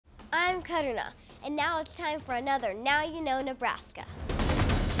I'm Karuna, and now it's time for another Now You Know Nebraska.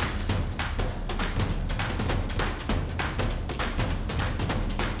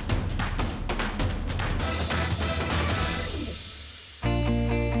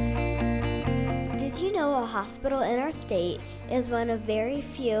 Did you know a hospital in our state is one of very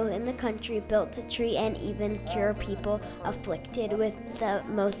few in the country built to treat and even cure people afflicted with the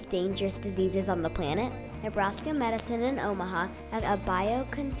most dangerous diseases on the planet? Nebraska Medicine in Omaha has a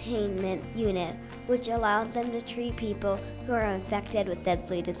biocontainment unit which allows them to treat people who are infected with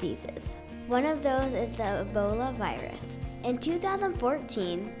deadly diseases. One of those is the Ebola virus. In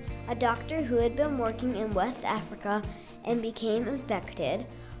 2014, a doctor who had been working in West Africa and became infected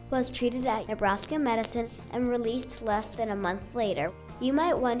was treated at Nebraska Medicine and released less than a month later. You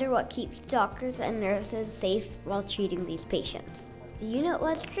might wonder what keeps doctors and nurses safe while treating these patients. The unit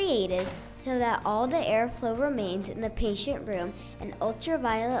was created so that all the airflow remains in the patient room and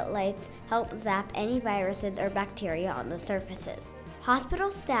ultraviolet lights help zap any viruses or bacteria on the surfaces. Hospital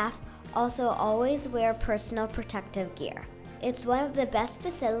staff also always wear personal protective gear. It's one of the best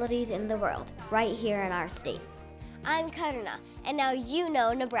facilities in the world, right here in our state. I'm Karuna, and now you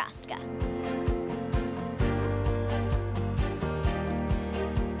know Nebraska.